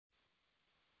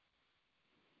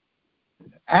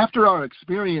after our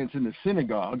experience in the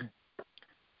synagogue,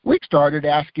 we started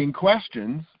asking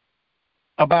questions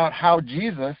about how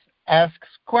Jesus asks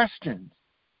questions.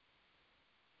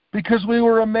 Because we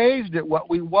were amazed at what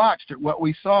we watched, at what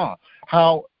we saw,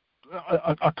 how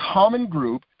a common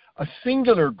group, a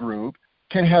singular group,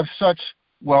 can have such,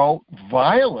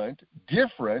 violent,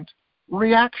 different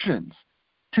reactions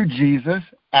to Jesus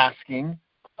asking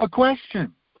a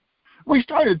question. We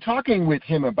started talking with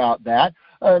him about that.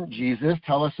 Jesus,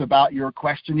 tell us about your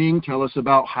questioning. Tell us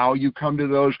about how you come to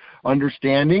those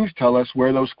understandings. Tell us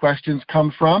where those questions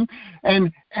come from.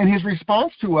 And his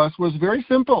response to us was very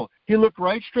simple. He looked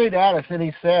right straight at us and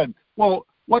he said, well,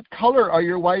 what color are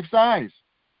your wife's eyes?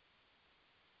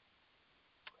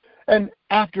 And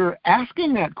after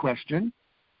asking that question,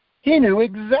 he knew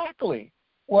exactly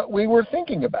what we were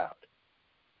thinking about.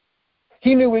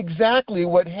 He knew exactly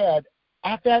what had,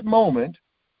 at that moment,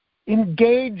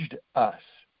 engaged us.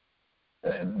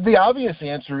 The obvious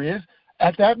answer is,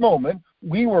 at that moment,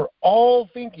 we were all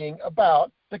thinking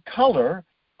about the color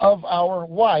of our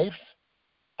wife's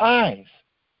eyes.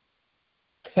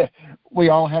 We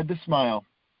all had to smile.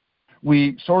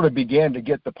 We sort of began to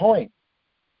get the point.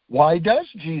 Why does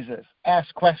Jesus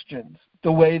ask questions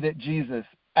the way that Jesus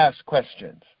asks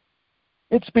questions?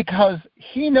 It's because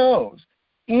he knows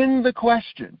in the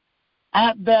question,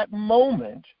 at that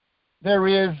moment, there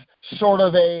is sort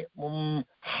of a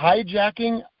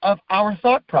hijacking of our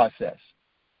thought process.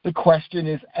 The question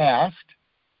is asked,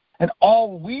 and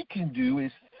all we can do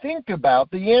is think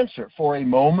about the answer for a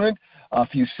moment, a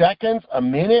few seconds, a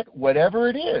minute, whatever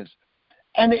it is.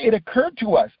 And it occurred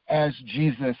to us, as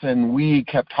Jesus and we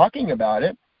kept talking about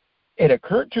it, it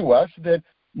occurred to us that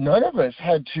none of us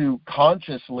had to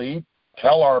consciously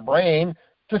tell our brain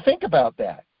to think about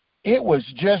that. It was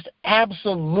just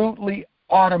absolutely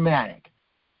automatic.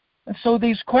 And so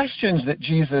these questions that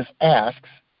Jesus asks,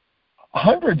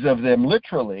 hundreds of them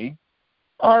literally,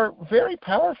 are very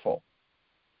powerful.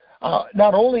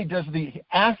 Not only does the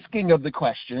asking of the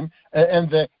question and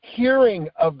the hearing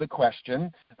of the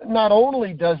question, not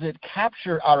only does it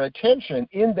capture our attention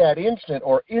in that instant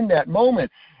or in that moment,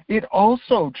 it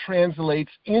also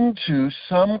translates into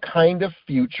some kind of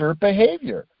future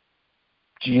behavior.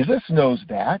 Jesus knows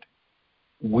that.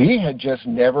 We had just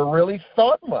never really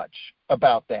thought much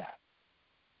about that.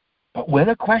 But when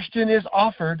a question is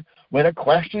offered, when a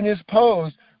question is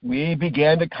posed, we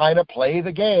began to kind of play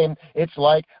the game. It's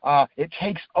like it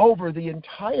takes over the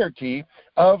entirety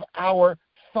of our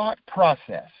thought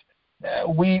process.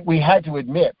 We had to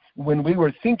admit, when we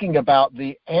were thinking about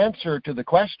the answer to the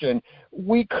question,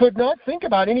 we could not think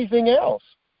about anything else.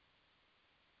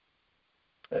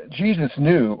 Jesus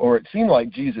knew, or it seemed like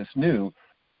Jesus knew,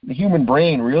 the human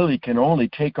brain really can only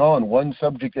take on one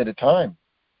subject at a time,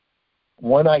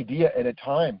 one idea at a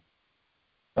time.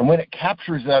 And when it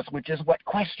captures us, which is what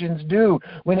questions do,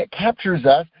 when it captures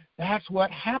us, that's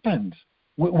what happens.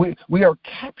 We are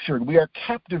captured, we are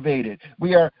captivated,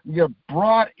 we are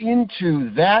brought into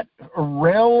that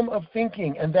realm of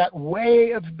thinking and that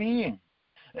way of being.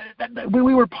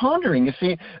 We were pondering, you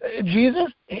see,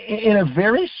 Jesus, in a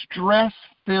very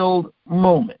stress-filled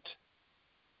moment,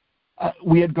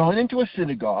 we had gone into a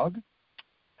synagogue.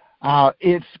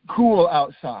 It's cool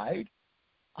outside.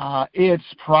 It's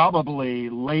probably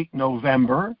late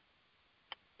November.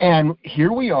 And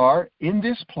here we are in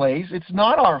this place. It's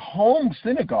not our home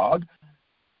synagogue.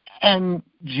 And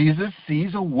Jesus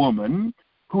sees a woman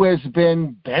who has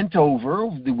been bent over,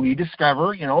 we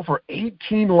discover, for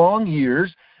 18 long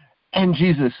years. And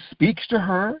Jesus speaks to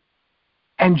her.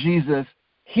 And Jesus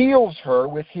heals her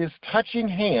with his touching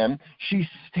hand. She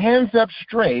stands up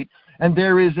straight. And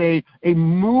there is a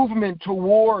movement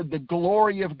toward the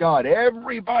glory of God.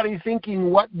 Everybody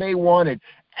thinking what they wanted.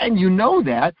 And you know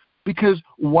that because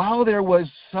while there was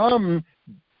some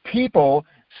people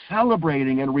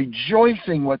celebrating and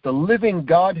rejoicing what the living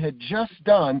God had just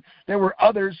done, there were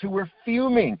others who were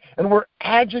fuming and were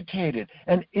agitated.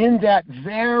 And in that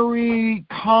very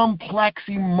complex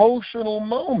emotional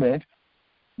moment,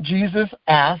 Jesus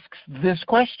asks this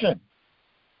question.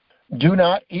 Do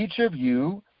not each of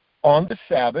you on the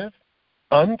Sabbath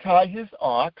untie his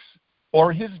ox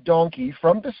or his donkey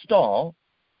from the stall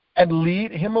and lead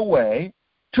him away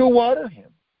to water him?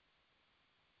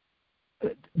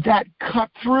 That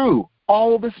cut through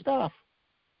all the stuff.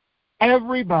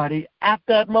 Everybody at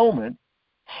that moment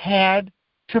had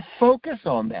to focus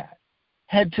on that,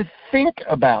 had to think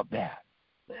about that.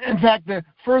 In fact, the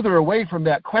further away from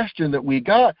that question that we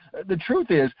got, the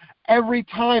truth is, every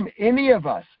time any of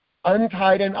us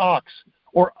untied an ox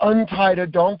or untied a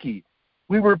donkey,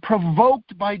 we were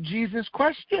provoked by Jesus'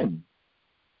 question.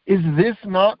 Is this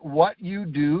not what you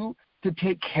do to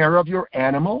take care of your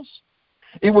animals?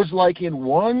 It was like in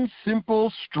one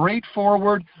simple,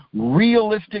 straightforward,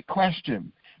 realistic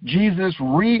question, Jesus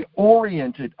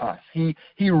reoriented us. He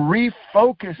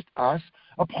refocused us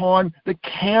upon the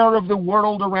care of the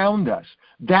world around us.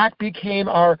 That became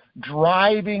our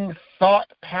driving thought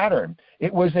pattern.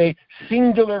 It was a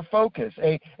singular focus,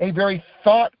 a very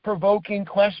thought-provoking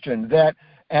question that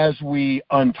as we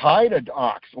untied an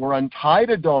ox or untied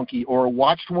a donkey or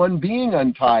watched one being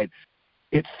untied,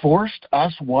 it forced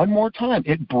us one more time.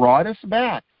 It brought us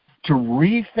back to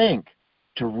rethink,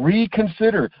 to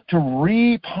reconsider, to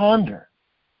reponder.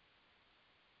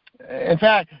 In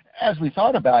fact, as we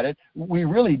thought about it, we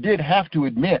really did have to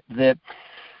admit that,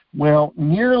 well,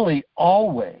 nearly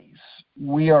always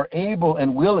we are able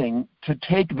and willing to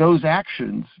take those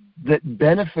actions that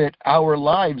benefit our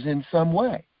lives in some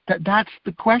way. That's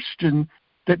the question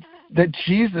that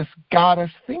Jesus got us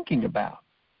thinking about.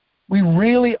 We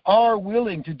really are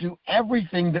willing to do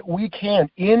everything that we can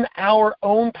in our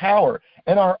own power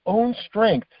and our own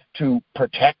strength to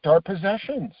protect our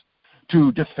possessions,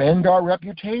 to defend our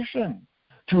reputation,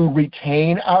 to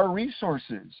retain our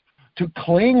resources, to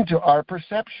cling to our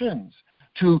perceptions,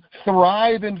 to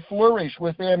thrive and flourish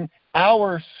within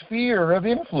our sphere of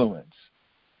influence.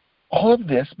 All of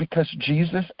this because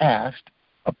Jesus asked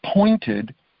a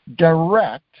pointed,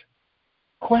 direct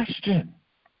question.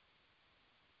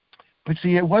 But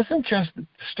see, it wasn't just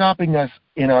stopping us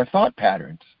in our thought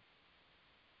patterns.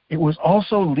 It was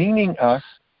also leaning us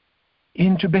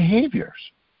into behaviors.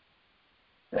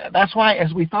 That's why,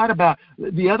 as we thought about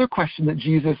the other question that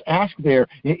Jesus asked there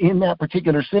in that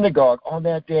particular synagogue on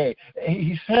that day,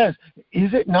 he says,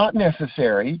 is it not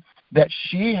necessary that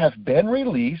she have been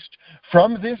released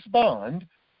from this bond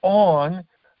on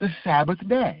the Sabbath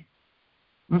day?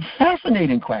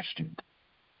 Fascinating question.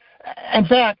 In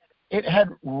fact, it had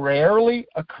rarely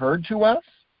occurred to us.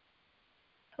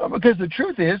 Because the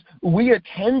truth is, we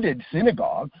attended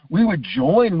synagogue. We would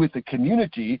join with the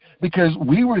community because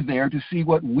we were there to see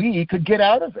what we could get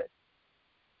out of it.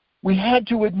 We had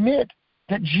to admit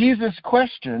that Jesus'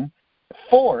 question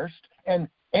forced and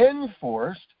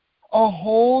enforced a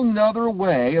whole nother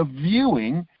way of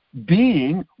viewing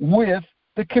being with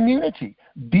the community,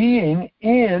 being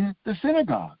in the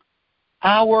synagogue.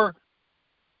 Our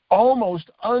almost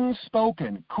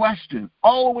unspoken question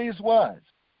always was,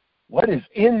 what is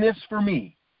in this for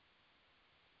me?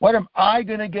 What am I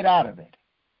going to get out of it?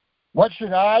 What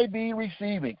should I be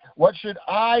receiving? What should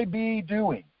I be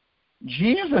doing?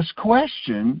 Jesus'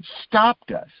 question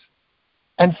stopped us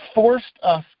and forced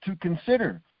us to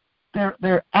consider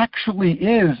there actually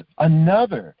is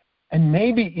another and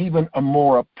maybe even a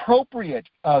more appropriate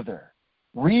other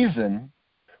reason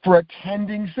for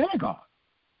attending synagogue.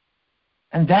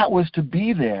 And that was to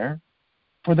be there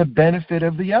for the benefit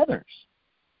of the others.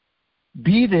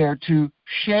 Be there to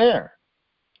share.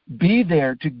 Be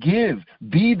there to give.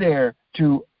 Be there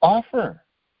to offer.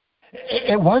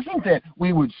 It wasn't that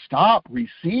we would stop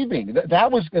receiving. That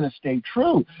was going to stay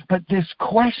true. But this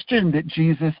question that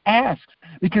Jesus asks,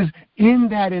 because in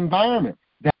that environment,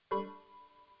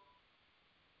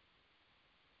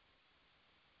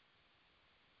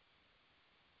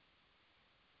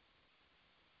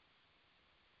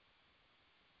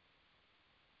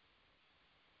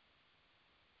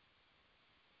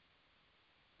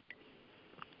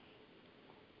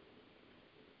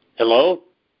 Hello?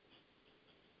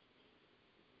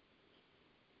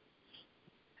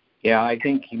 Yeah, I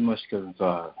think he must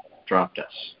have dropped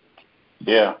us.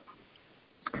 Yeah.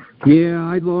 Yeah,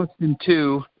 I lost him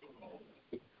too.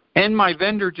 And my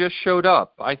vendor just showed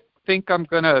up. I think I'm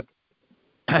gonna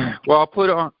well, I'll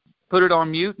put it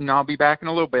on mute and I'll be back in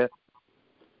a little bit.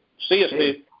 See you,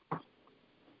 Steve.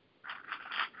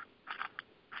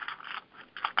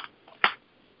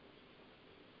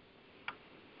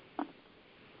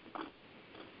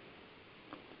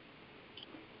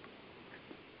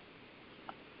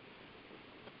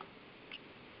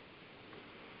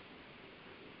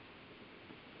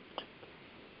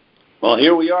 Well,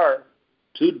 here we are,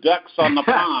 two ducks on the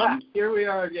pond. Here we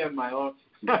are again, Milo.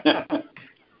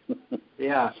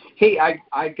 Yeah. Hey,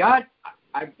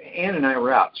 Ann and I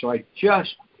were out, so I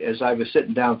just, as I was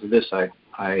sitting down for this,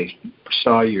 I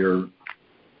saw your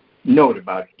note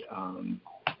about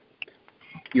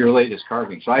your latest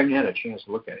carving, so I haven't had a chance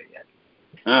to look at it yet.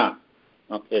 Ah,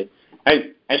 okay.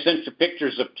 I sent you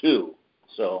pictures of two,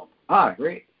 so. Ah,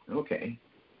 great. Okay.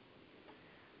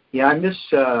 Yeah, I miss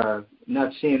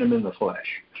not seeing them in the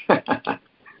flesh.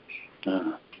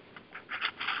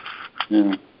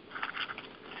 Yeah.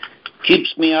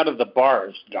 Keeps me out of the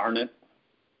bars, darn it.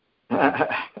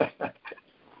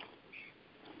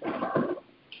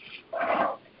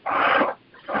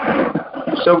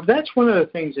 So that's one of the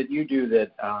things that you do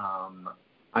that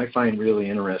I find really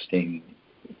interesting.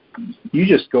 You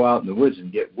just go out in the woods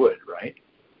and get wood, right?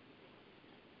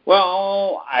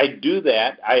 Well, I do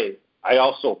that. I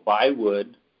also buy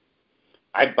wood.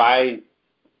 I buy,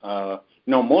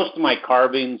 most of my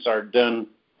carvings are done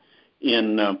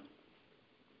in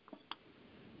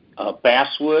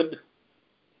basswood.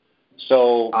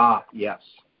 So yes,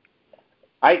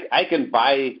 I can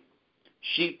buy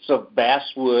sheets of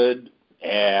basswood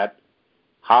at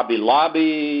Hobby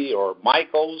Lobby or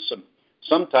Michael's, and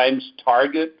sometimes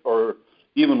Target or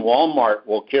even Walmart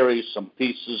will carry some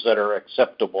pieces that are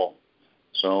acceptable.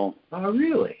 So. Oh,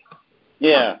 really?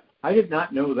 Yeah. I did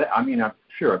not know that. I mean, I'm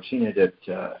sure I've seen it at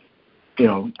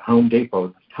Home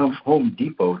Depot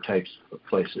types of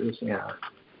places. Yeah.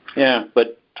 Yeah,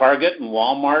 but Target and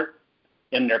Walmart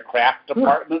in their craft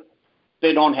department,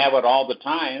 they don't have it all the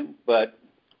time, but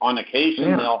on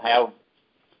occasion they'll have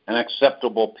an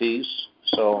acceptable piece.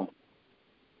 So,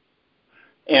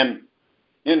 and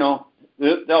they'll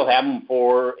have them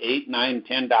for $8, $9,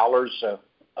 $10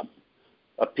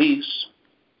 a piece.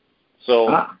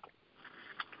 So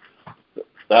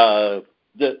the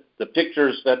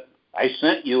pictures that I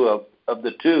sent you of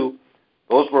the two,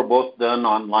 those were both done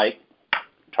on like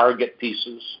Target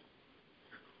pieces.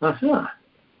 Uh-huh.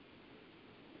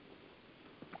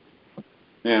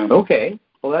 Yeah. Okay.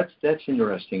 Well, that's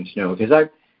interesting to know, because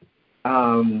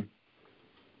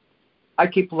I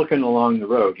keep looking along the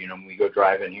road. When we go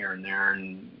driving here and there,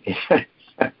 and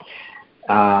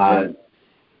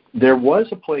there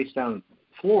was a place down in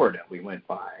Florida we went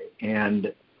by,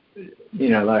 and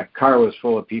the car was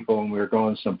full of people, and we were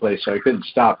going someplace, so I couldn't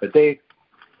stop. But they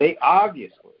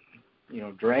obviously,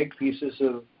 dragged pieces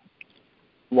of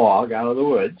log out of the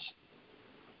woods,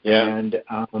 and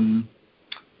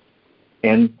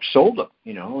sold them,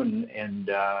 and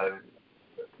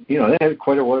they had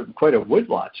quite a wood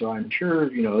lot, so I'm sure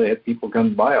they had people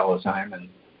come by all the time,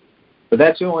 but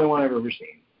that's the only one I've ever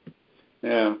seen.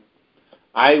 Yeah,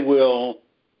 I will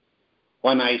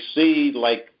when I see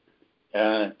like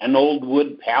an old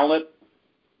wood pallet.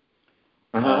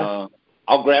 I'll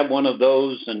grab one of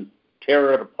those and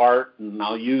tear it apart, and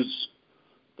I'll use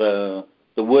the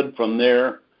wood from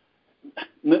there,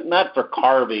 not for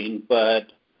carving,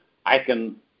 but I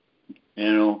can,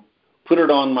 put it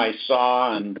on my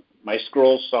saw and my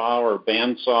scroll saw or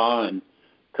band saw and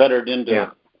cut it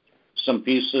into some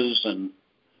pieces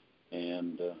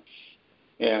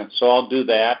so I'll do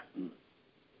that. And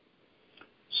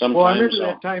sometimes well, I remember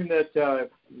that time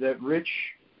that Rich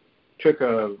took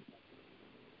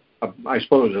I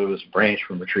suppose it was a branch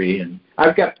from a tree, and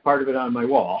I've got part of it on my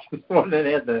wall, the one that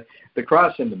had the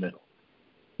cross in the middle.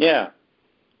 Yeah.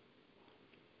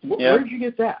 Where did you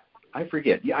get that? I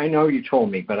forget. I know you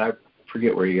told me, but I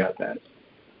forget where you got that.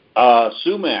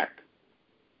 Sumac.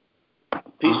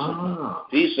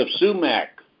 Piece of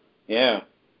sumac. Yeah.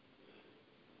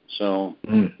 So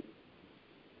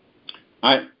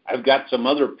I've got some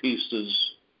other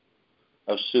pieces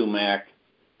of sumac.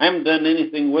 I haven't done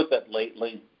anything with it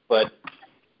lately, but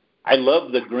I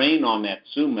love the grain on that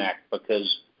sumac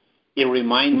because it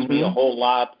reminds me a whole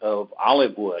lot of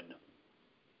olive wood.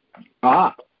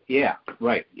 Yeah,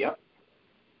 right. Yep.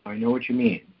 I know what you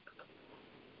mean.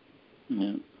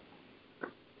 Yeah.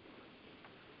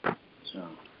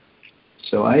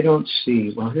 So I don't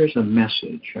see. Well, here's a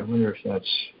message. I wonder if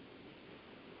that's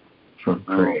from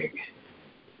Craig.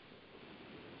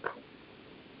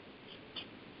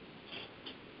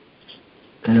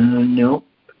 No.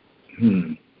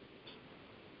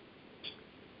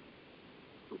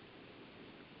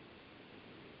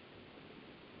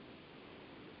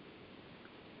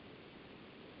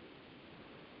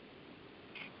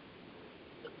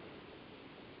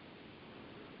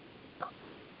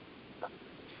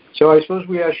 So I suppose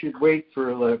I should wait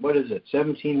for,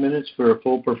 17 minutes for a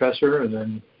full professor and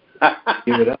then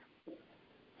give it up?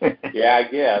 Yeah, I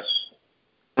guess.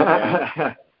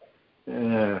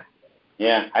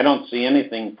 Yeah, I don't see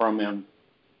anything from him.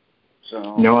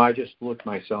 So. No, I just looked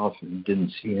myself and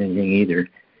didn't see anything either.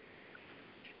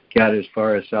 Got as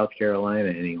far as South Carolina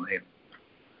anyway.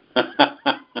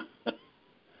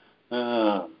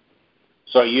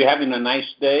 So are you having a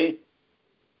nice day?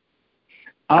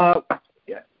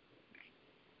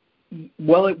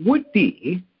 Well, it would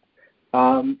be,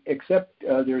 except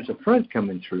there's a front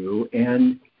coming through,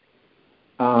 and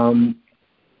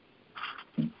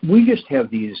we just have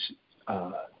these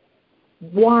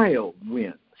wild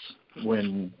winds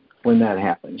when that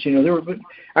happens. I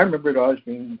remember it always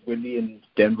being windy in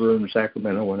Denver and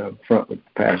Sacramento when a front would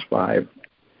pass by,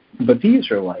 but these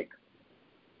are like,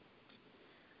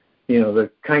 the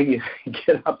kind you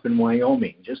get up in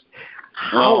Wyoming, just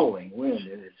howling wind.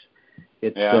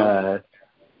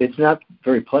 It's not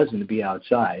very pleasant to be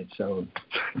outside. So,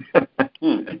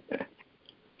 yeah,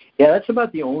 that's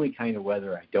about the only kind of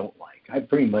weather I don't like. I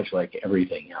pretty much like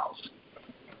everything else.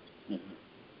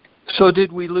 So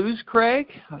did we lose Craig?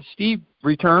 Steve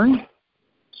returned?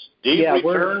 Steve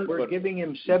returned, we're giving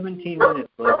him 17 minutes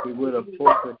like we would a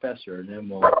full professor, and then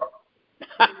we'll...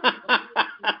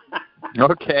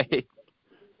 Okay.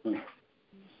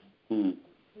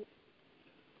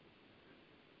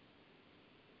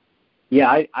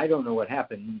 Yeah, I don't know what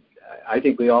happened. I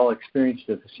think we all experienced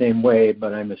it the same way,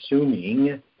 but I'm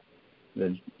assuming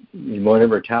that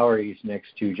whatever tower he's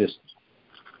next to just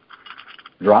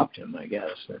dropped him, I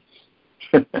guess.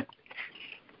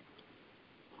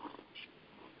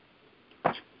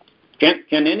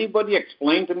 Can anybody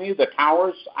explain to me the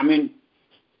towers? I mean,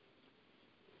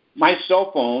 my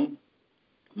cell phone,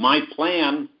 my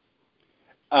plan,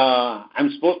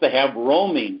 I'm supposed to have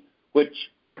roaming, which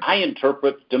I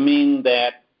interpret to mean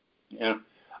that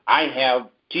I have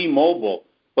T-Mobile,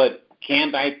 but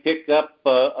can't I pick up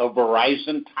a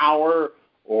Verizon tower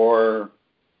or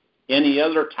any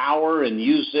other tower and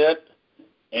use it?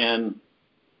 And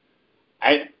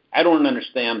I don't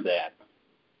understand that.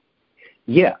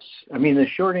 Yes. I mean, the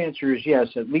short answer is yes,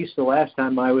 at least the last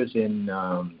time I was in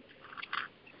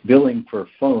billing for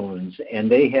phones, and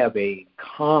they have a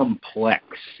complex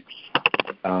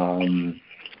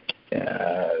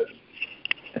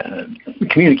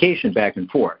communication back and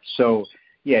forth. So,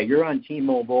 yeah, you're on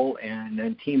T-Mobile, and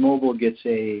then T-Mobile gets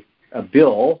a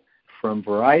bill from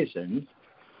Verizon,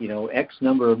 X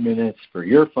number of minutes for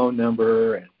your phone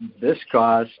number and this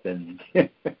cost, and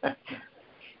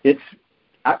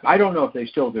I don't know if they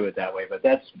still do it that way, but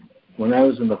that's when I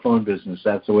was in the phone business,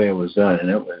 that's the way it was done, and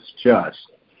it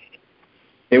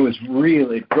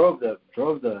drove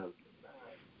the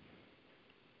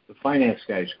finance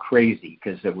guys crazy,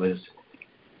 because it was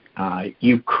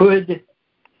you could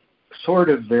sort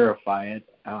of verify it,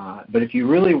 but if you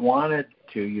really wanted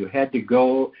to, you had to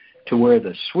go to where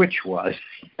the switch was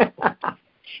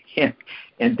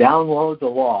and download the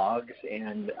logs,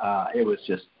 and it was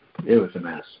a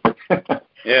mess.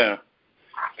 Yeah,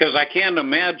 because I can't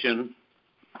imagine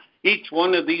each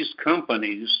one of these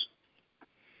companies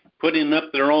putting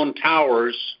up their own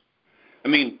towers. I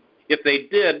mean, if they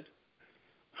did,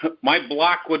 my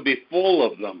block would be full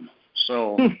of them.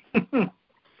 So.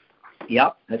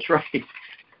 Yep, that's right.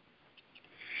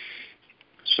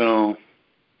 So,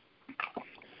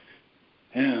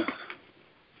 yeah.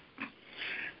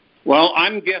 Well,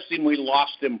 I'm guessing we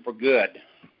lost him for good.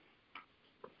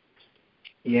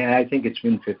 Yeah, I think it's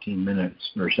been 15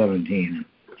 minutes or 17.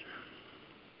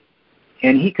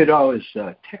 And he could always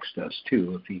text us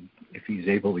too if he's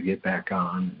able to get back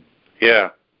on. Yeah.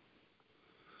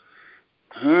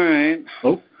 All right.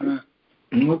 Oh.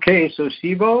 Okay, so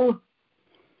Steve-O?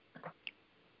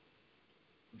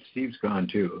 Steve's gone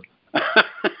too.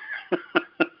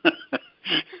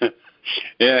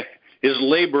 Yeah, his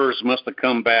laborers must have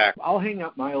come back. I'll hang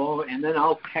up Milo, and then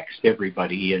I'll text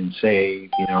everybody and say,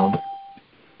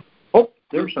 oh,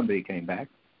 there's somebody came back.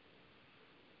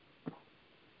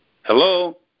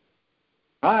 Hello?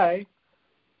 Hi.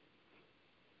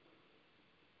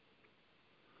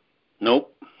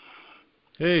 Nope.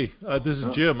 Hey, this is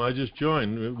Jim. I just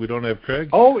joined. We don't have Craig?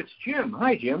 Oh, it's Jim.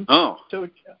 Hi, Jim. Oh. So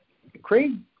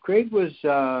Craig was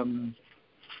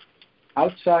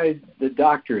outside the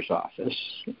doctor's office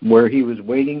where he was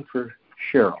waiting for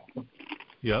Cheryl.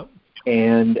 Yep.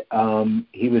 And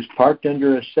he was parked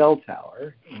under a cell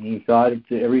tower, and he thought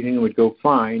everything would go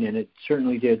fine, and it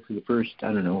certainly did for the first,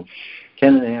 10 and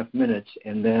a half minutes,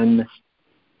 and then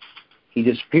he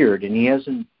disappeared, and he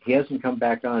hasn't come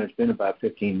back on. It's been about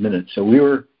 15 minutes. So we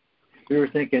were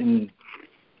thinking,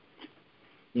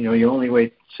 you only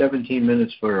wait 17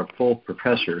 minutes for a full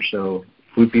professor, so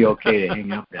we'd be okay to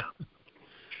hang up now.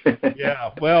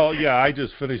 Yeah, well, I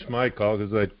just finished my call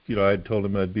because I'd told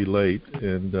him I'd be late,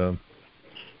 and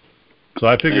so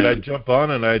I figured I'd jump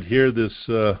on and I'd hear this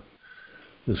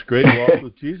great walk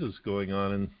with Jesus going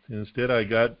on, and instead I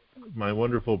got my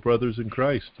wonderful brothers in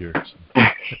Christ here.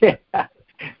 So.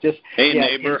 Hey,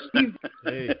 neighbor.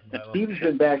 Steve's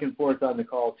been back and forth on the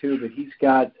call too, but he's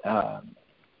got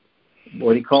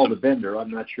what he called a vendor.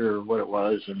 I'm not sure what it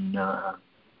was, and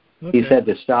he's had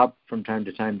to stop from time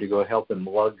to time to go help him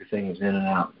lug things in and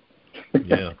out.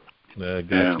 Yeah,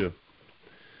 gotcha.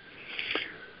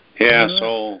 Yeah,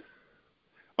 so,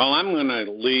 well, I'm going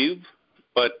to leave,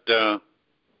 but,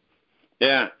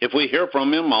 if we hear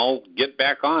from him, I'll get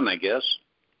back on, I guess.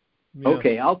 Yeah.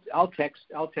 Okay, I'll text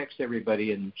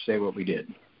everybody and say what we did.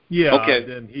 Yeah, Okay.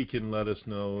 then he can let us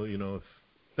know, if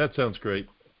that sounds great.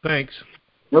 Thanks.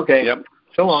 Okay. Yep.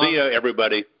 So long. See ya,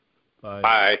 everybody. Bye.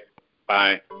 Bye.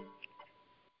 Bye.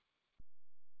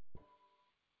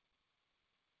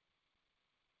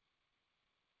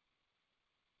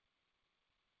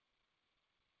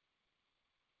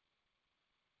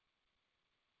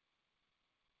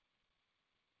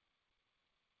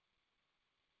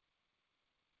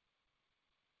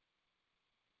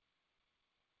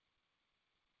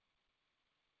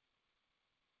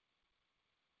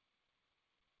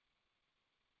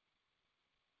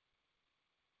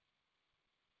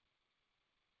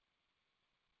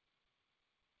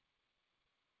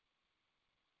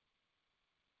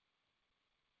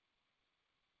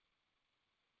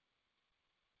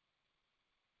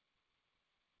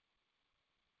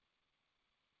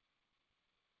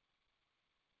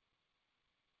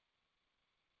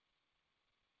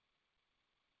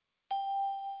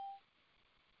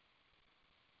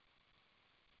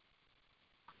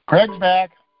 Craig's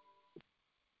back.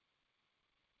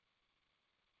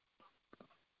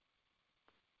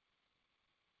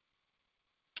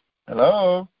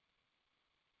 Hello?